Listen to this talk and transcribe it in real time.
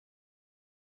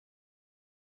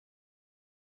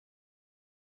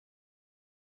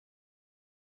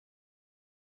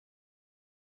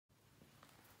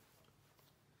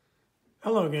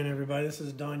Hello again, everybody. This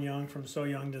is Don Young from So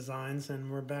Young Designs,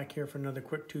 and we're back here for another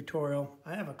quick tutorial.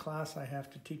 I have a class I have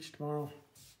to teach tomorrow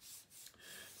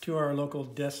to our local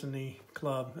Destiny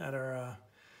Club at our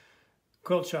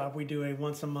quilt shop. We do a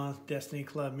once a month Destiny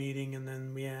Club meeting, and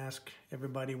then we ask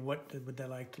everybody what would they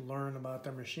like to learn about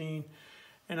their machine.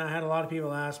 And I had a lot of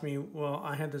people ask me, well,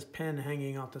 I had this pen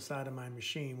hanging off the side of my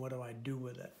machine. What do I do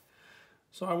with it?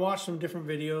 So I watched some different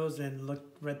videos and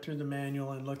read through the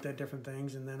manual and looked at different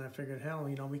things, and then I figured, hell,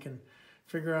 we can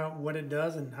figure out what it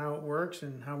does and how it works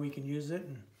and how we can use it.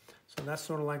 And so that's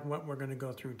sort of like what we're going to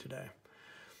go through today.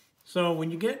 So when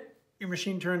you get your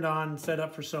machine turned on and set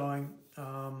up for sewing,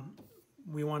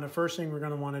 first thing we're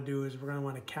going to want to do is we're going to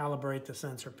want to calibrate the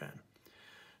sensor pen.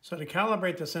 So to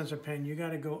calibrate the sensor pen, you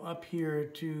got to go up here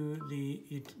to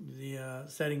the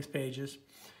settings pages.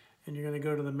 And you're going to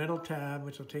go to the middle tab,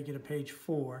 which will take you to page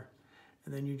 4,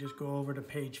 and then you just go over to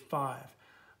page 5.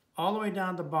 All the way down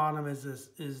at the bottom is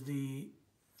the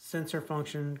sensor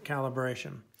function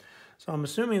calibration. So I'm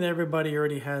assuming that everybody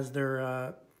already has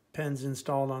their pens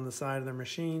installed on the side of their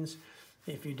machines.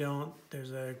 If you don't,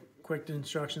 there's a quick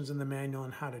instructions in the manual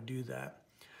on how to do that.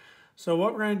 So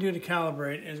what we're going to do to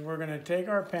calibrate is we're going to take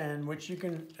our pen, which you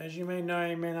can, as you may know,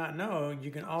 you may not know, you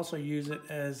can also use it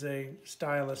as a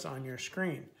stylus on your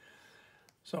screen.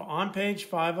 So on page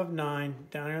 5 of 9,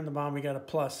 down here on the bottom, we got a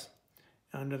plus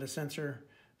under the sensor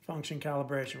function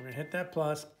calibration. We're going to hit that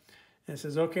plus, and it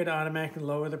says OK to automatically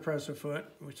lower the presser foot.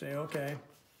 We say OK.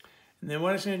 And then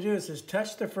what it's going to do is it says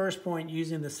touch the first point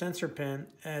using the sensor pen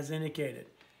as indicated.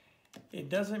 It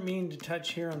doesn't mean to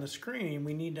touch here on the screen.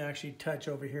 We need to actually touch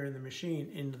over here in the machine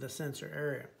into the sensor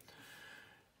area.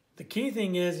 The key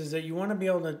thing is that you want to be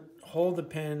able to hold the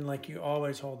pen like you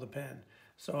always hold the pen.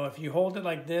 So if you hold it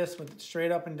like this with it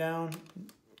straight up and down,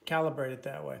 calibrate it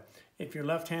that way. If you're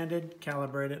left-handed,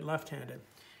 calibrate it left-handed.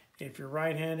 If you're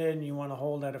right-handed and you want to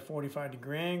hold at a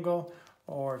 45-degree angle,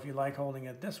 or if you like holding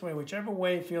it this way, whichever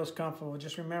way feels comfortable,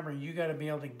 just remember you got to be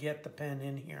able to get the pen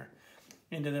in here,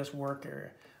 into this work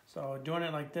area. So doing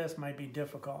it like this might be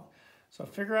difficult. So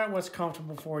figure out what's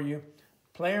comfortable for you.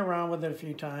 Play around with it a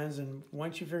few times, and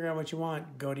once you figure out what you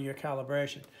want, go to your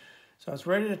calibration. So it's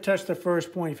ready to touch the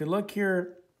first point. If you look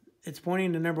here, it's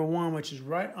pointing to number 1, which is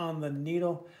right on the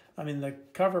the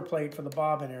cover plate for the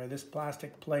bobbin area, this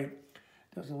plastic plate.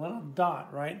 There's a little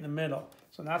dot right in the middle.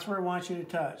 So that's where it wants you to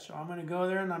touch. So I'm going to go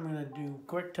there and I'm going to do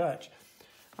quick touch.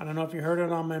 I don't know if you heard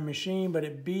it on my machine, but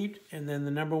it beeped and then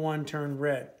the number 1 turned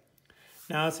red.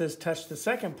 Now it says touch the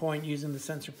second point using the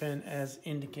sensor pen as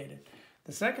indicated.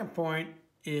 The second point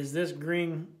is this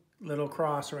green little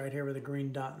cross right here with a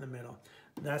green dot in the middle.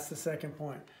 That's the second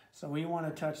point. So we want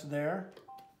to touch there,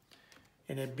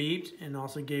 and it beeped and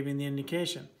also gave me the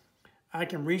indication. I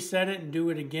can reset it and do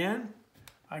it again.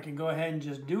 I can go ahead and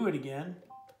just do it again.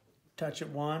 Touch it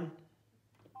 1,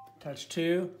 touch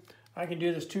 2. I can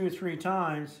do this 2 or 3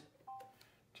 times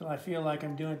until I feel like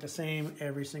I'm doing it the same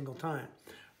every single time.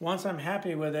 Once I'm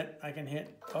happy with it, I can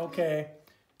hit OK.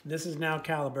 This is now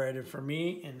calibrated for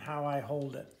me and how I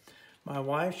hold it. My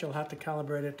wife, she'll have to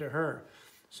calibrate it to her.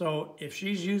 So if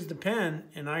she's used the pen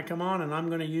and I come on and I'm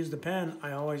going to use the pen,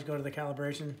 I always go to the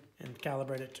calibration and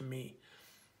calibrate it to me.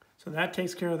 So that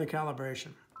takes care of the calibration.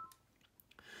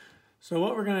 So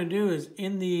what we're going to do is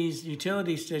in these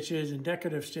utility stitches and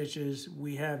decorative stitches,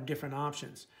 we have different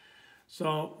options.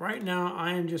 So right now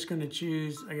I am just going to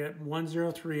choose, I got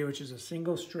 103, which is a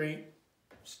single straight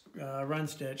run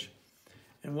stitch.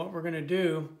 And what we're going to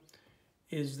do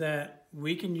is that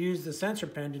we can use the sensor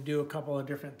pen to do a couple of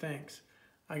different things.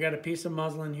 I got a piece of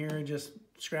muslin here, just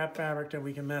scrap fabric that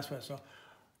we can mess with. So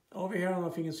over here, I don't know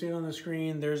if you can see it on the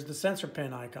screen, there's the sensor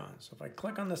pen icon. So if I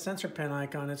click on the sensor pen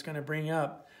icon, it's going to bring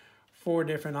up 4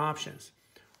 different options.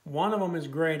 One of them is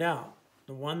grayed out.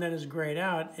 The one that is grayed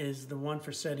out is the one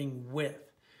for setting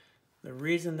width. The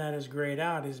reason that is grayed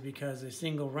out is because a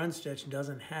single run stitch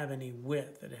doesn't have any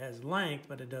width. It has length,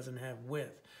 but it doesn't have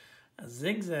width. A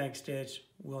zigzag stitch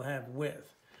will have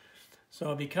width.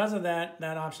 So because of that,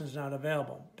 that option is not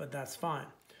available, but that's fine.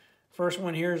 First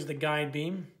one here is the guide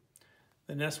beam.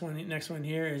 The next one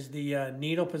here is the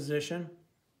needle position,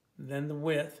 then the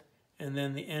width, and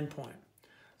then the end point.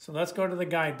 So let's go to the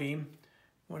guide beam.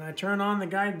 When I turn on the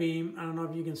guide beam, I don't know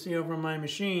if you can see over my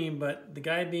machine, but the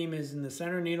guide beam is in the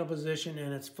center needle position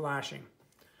and it's flashing.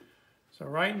 So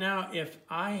right now, if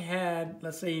I had,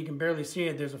 let's say you can barely see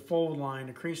it, there's a fold line,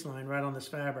 a crease line right on this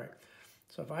fabric.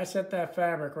 So if I set that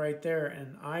fabric right there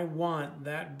and I want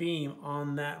that beam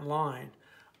on that line,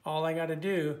 all I got to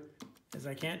do is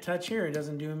I can't touch here. It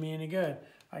doesn't do me any good.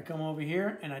 I come over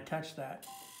here and I touch that.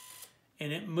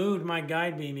 And it moved my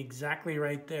guide beam exactly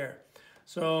right there.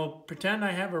 So pretend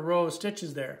I have a row of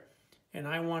stitches there, and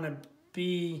I want to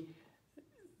be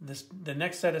the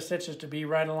next set of stitches to be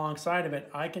right alongside of it.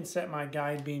 I can set my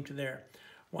guide beam to there.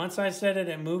 Once I set it,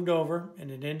 it moved over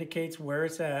and it indicates where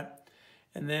it's at,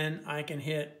 and then I can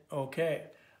hit OK.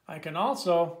 I can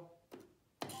also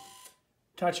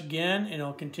touch again and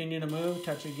it'll continue to move,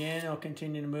 touch again, it'll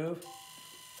continue to move,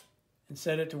 and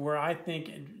set it to where I think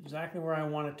exactly where I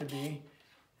want it to be.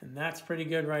 And that's pretty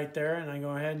good right there, and I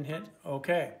go ahead and hit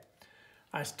OK.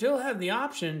 I still have the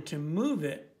option to move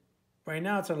it. Right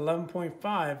now it's at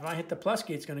 11.5. If I hit the plus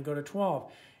key, it's going to go to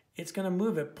 12. It's going to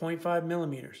move it 0.5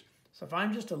 millimeters. So if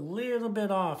I'm just a little bit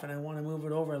off and I want to move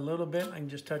it over a little bit, I can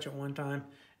just touch it one time,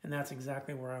 and that's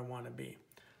exactly where I want to be.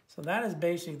 So that is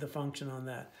basically the function on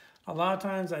that. A lot of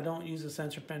times I don't use a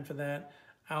sensor pen for that.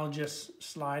 I'll just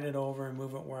slide it over and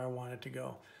move it where I want it to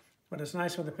go. But it's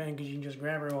nice with the pen because you can just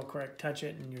grab it real quick, touch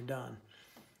it, and you're done.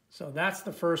 So that's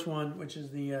the first one, which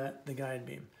is the guide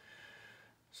beam.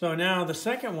 So now the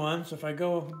second one, so if I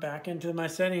go back into my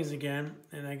settings again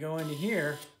and I go into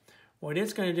here, what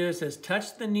it's going to do is it says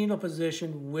touch the needle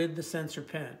position with the sensor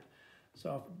pen.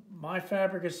 So if my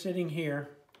fabric is sitting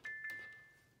here,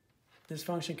 this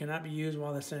function cannot be used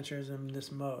while the sensor is in this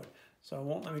mode. So it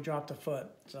won't let me drop the foot.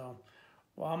 So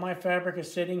while my fabric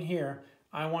is sitting here,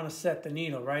 I want to set the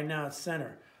needle. Right now it's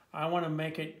center. I want to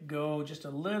make it go just a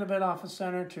little bit off of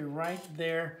center to right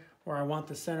there where I want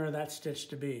the center of that stitch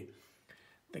to be.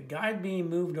 The guide beam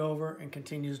moved over and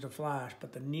continues to flash,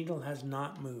 but the needle has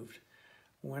not moved.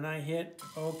 When I hit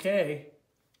OK,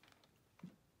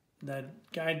 the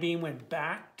guide beam went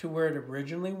back to where it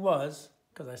originally was,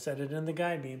 because I set it in the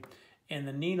guide beam, and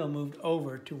the needle moved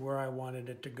over to where I wanted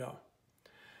it to go.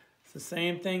 It's the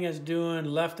same thing as doing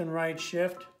left and right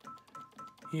shift.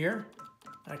 Here,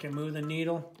 I can move the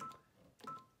needle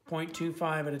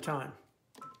 0.25 at a time.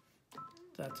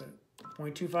 That's it,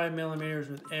 0.25 millimeters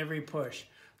with every push.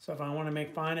 So if I want to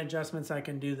make fine adjustments, I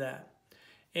can do that.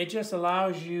 It just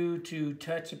allows you to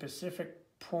touch a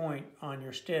specific point on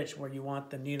your stitch where you want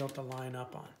the needle to line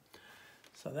up on.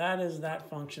 So that is that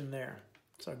function there.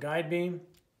 So guide beam,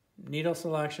 needle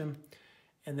selection,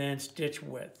 and then stitch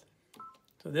width.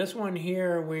 So this one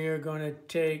here, we are going to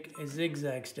take a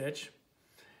zigzag stitch,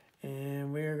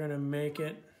 and we are going to make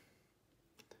it,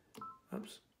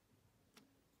 oops,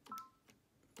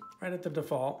 right at the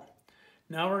default.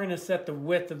 Now we're going to set the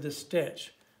width of the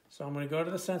stitch. So I'm going to go to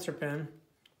the sensor pen.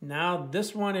 Now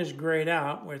this one is grayed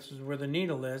out, which is where the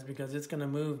needle is, because it's going to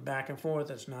move back and forth.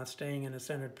 It's not staying in a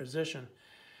centered position.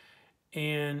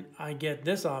 And I get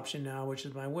this option now, which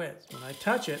is my width. When I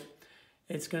touch it,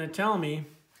 it's going to tell me,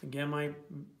 again,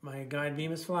 my guide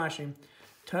beam is flashing,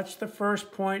 touch the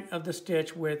first point of the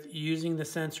stitch with using the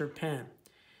sensor pen.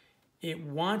 It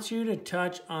wants you to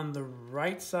touch on the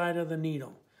right side of the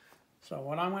needle. So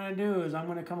what I'm going to do is I'm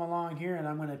going to come along here and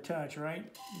I'm going to touch right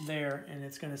there, and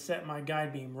it's going to set my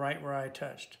guide beam right where I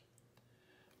touched.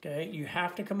 Okay, you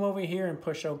have to come over here and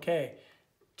push OK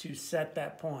to set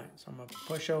that point. So I'm going to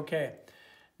push OK.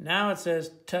 Now it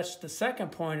says touch the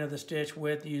second point of the stitch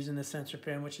with using the sensor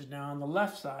pin, which is now on the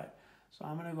left side. So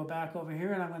I'm going to go back over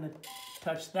here and I'm going to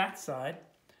touch that side,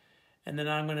 and then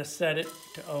I'm going to set it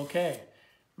to OK.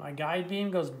 My guide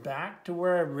beam goes back to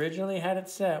where I originally had it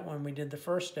set when we did the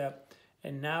first step,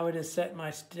 and now it has set my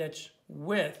stitch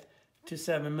width to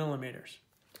 7 millimeters.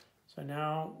 So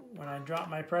now when I drop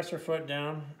my presser foot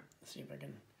down, let's see if I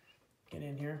can get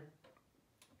in here.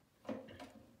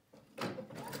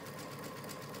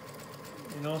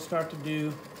 And it'll start to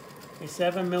do a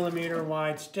 7 millimeter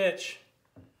wide stitch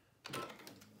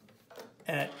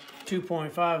at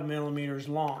 2.5 millimeters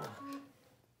long.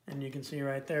 And you can see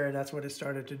right there, that's what it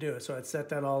started to do. So it set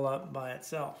that all up by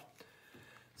itself.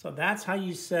 So that's how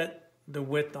you set the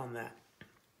width on that.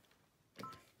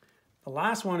 The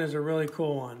last one is a really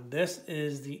cool one. This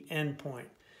is the end point.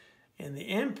 And the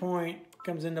end point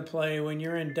comes into play when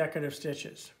you're in decorative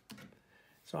stitches.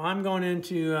 So I'm going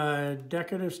into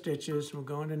decorative stitches. We'll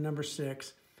go into number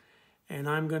 6. And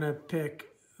I'm going to pick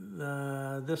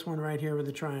this one right here with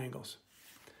the triangles.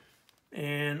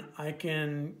 And I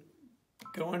can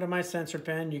go into my sensor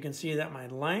pen. You can see that my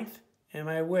length and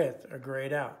my width are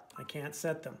grayed out. I can't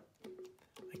set them.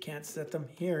 I can't set them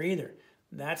here either.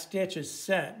 That stitch is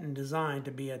set and designed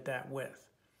to be at that width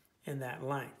and that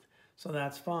length. So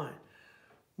that's fine.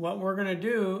 What we're going to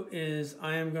do is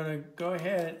I am going to go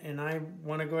ahead and I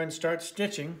want to go ahead and start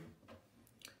stitching.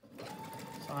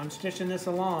 So I'm stitching this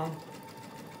along.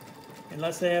 And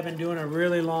let's say I've been doing a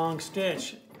really long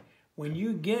stitch. When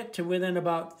you get to within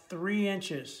about 3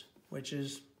 inches, which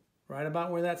is right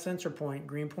about where that sensor point,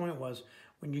 green point was,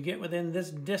 when you get within this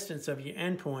distance of your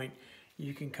end point,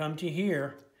 you can come to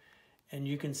here and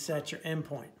you can set your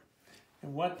endpoint.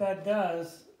 And what that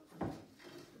does,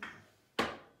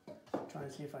 trying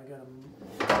to see if I got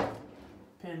a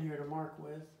pen here to mark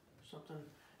with or something.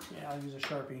 Yeah, I'll use a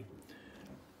Sharpie.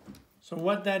 So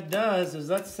what that does is,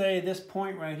 let's say this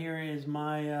point right here is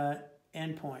my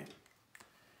endpoint.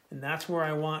 And that's where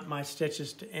I want my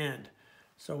stitches to end.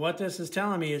 So what this is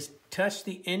telling me is touch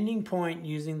the ending point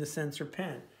using the sensor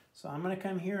pen. So I'm going to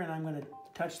come here and I'm going to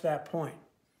touch that point.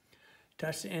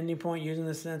 Touch the ending point using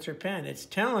the sensor pen. It's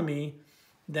telling me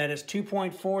that it's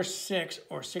 2.46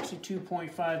 or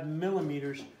 62.5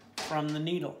 millimeters from the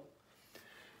needle.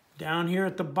 Down here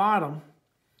at the bottom,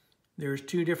 there's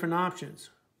two different options.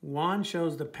 One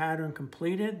shows the pattern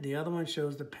completed, the other one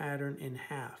shows the pattern in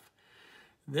half.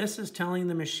 This is telling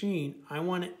the machine, I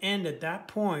want to end at that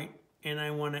point and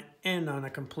I want to end on a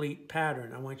complete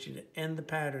pattern. I want you to end the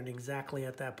pattern exactly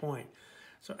at that point.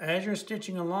 So as you're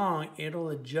stitching along, it'll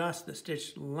adjust the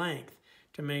stitch length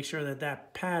to make sure that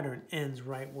that pattern ends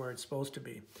right where it's supposed to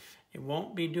be. It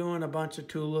won't be doing a bunch of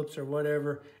tulips or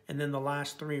whatever, and then the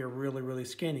last three are really, really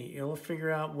skinny. It'll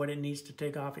figure out what it needs to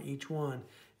take off of each one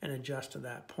and adjust to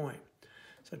that point.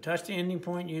 So touch the ending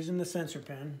point using the sensor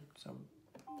pen. So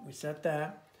we set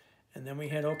that, and then we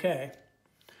hit OK.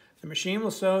 The machine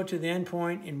will sew to the end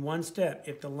point in one step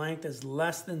if the length is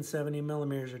less than 70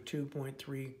 millimeters or 2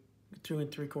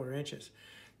 3/4 inches.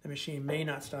 The machine may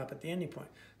not stop at the ending point.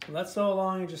 So let's sew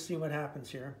along and just see what happens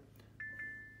here.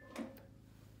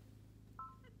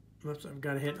 Oops, I've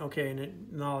got to hit OK and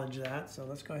acknowledge that. So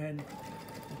let's go ahead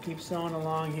and keep sewing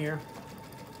along here.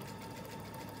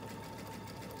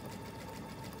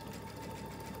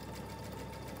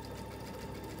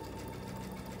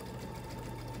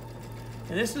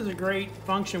 And this is a great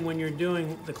function when you're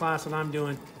doing the class that I'm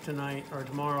doing tonight or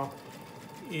tomorrow,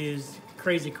 is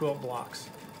crazy quilt blocks.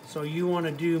 So you want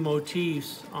to do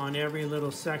motifs on every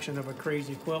little section of a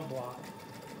crazy quilt block.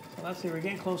 So let's see, we're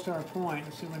getting close to our point.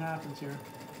 Let's see what happens here.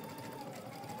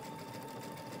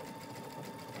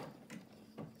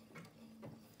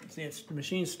 See, the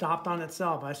machine stopped on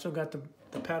itself. I still got the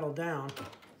pedal down.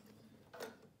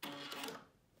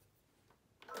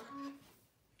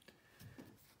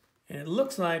 And it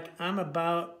looks like I'm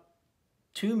about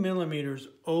 2 millimeters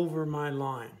over my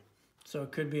line. So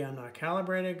it could be I'm not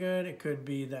calibrated good, it could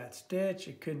be that stitch,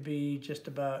 it could be just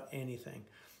about anything.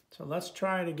 So let's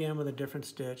try it again with a different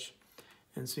stitch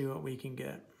and see what we can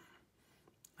get.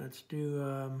 Let's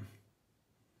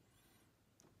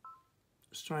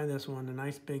try this one, a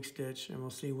nice big stitch, and we'll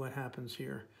see what happens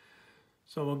here.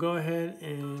 So we'll go ahead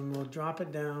and we'll drop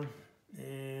it down,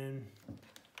 and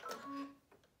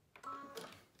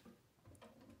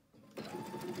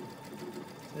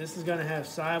this is going to have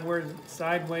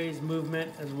sideways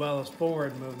movement as well as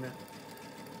forward movement.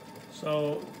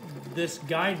 So this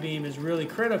guide beam is really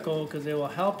critical because it will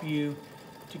help you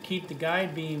to keep the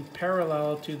guide beam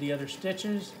parallel to the other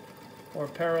stitches or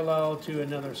parallel to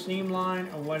another seam line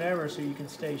or whatever, so you can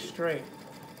stay straight.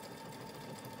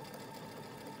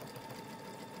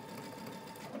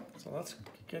 So let's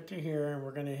get to here, and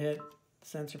we're going to hit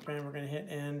sensor pen, we're going to hit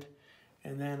end,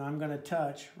 and then I'm going to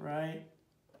touch right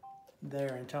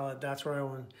there and tell it that's where I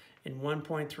want in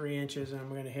 1.3 inches, and I'm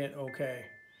going to hit OK.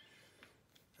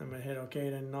 I'm going to hit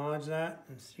OK to acknowledge that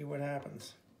and see what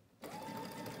happens.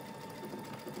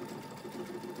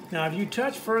 Now if you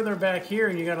touch further back here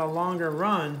and you got a longer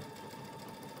run,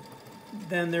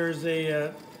 then there's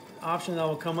a option that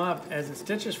will come up as it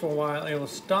stitches for a while. It will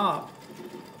stop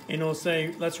and it will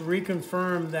say let's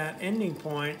reconfirm that ending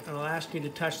point, and it'll ask you to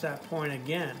touch that point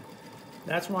again.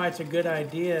 That's why it's a good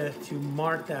idea to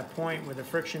mark that point with a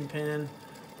friction pen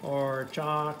or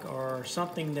chalk or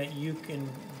something that you can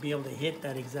be able to hit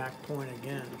that exact point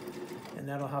again, and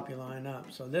that'll help you line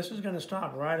up. So this is going to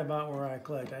stop right about where I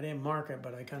clicked. I didn't mark it,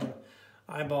 but I kind of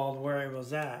eyeballed where it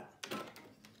was at.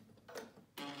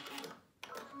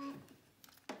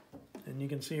 And you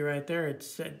can see right there,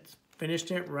 it's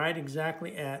finished it right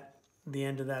exactly at the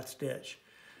end of that stitch.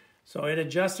 So it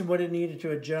adjusted what it needed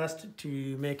to adjust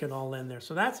to make it all in there.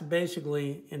 So that's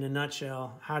basically, in a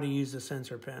nutshell, how to use the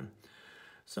sensor pen.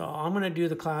 So I'm going to do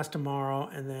the class tomorrow,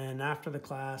 and then after the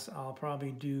class, I'll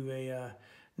probably do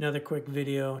another quick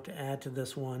video to add to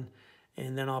this one,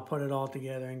 and then I'll put it all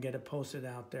together and get it posted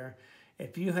out there.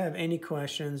 If you have any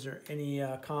questions or any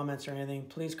comments or anything,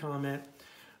 please comment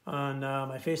on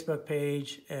my Facebook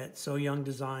page at So Young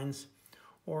Designs,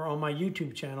 or on my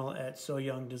YouTube channel at So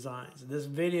Young Designs. This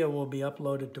video will be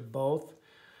uploaded to both.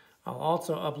 I'll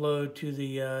also upload to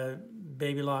the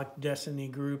Baby Lock Destiny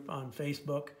group on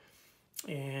Facebook.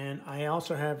 And I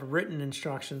also have written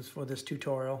instructions for this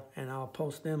tutorial, and I'll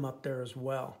post them up there as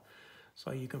well.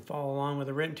 So you can follow along with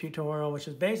a written tutorial, which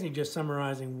is basically just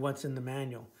summarizing what's in the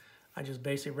manual. I just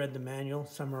basically read the manual,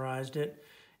 summarized it,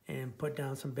 and put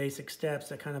down some basic steps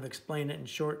that kind of explain it in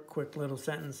short, quick little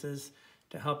sentences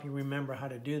to help you remember how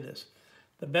to do this.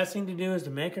 The best thing to do is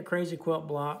to make a crazy quilt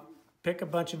block, pick a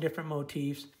bunch of different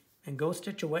motifs, and go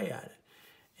stitch away at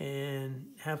it. And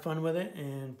have fun with it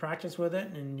and practice with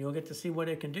it, and you'll get to see what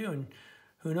it can do. And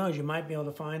who knows, you might be able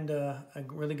to find a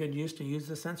really good use to use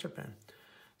the sensor pen.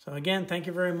 So again, thank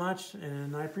you very much,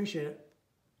 and I appreciate it.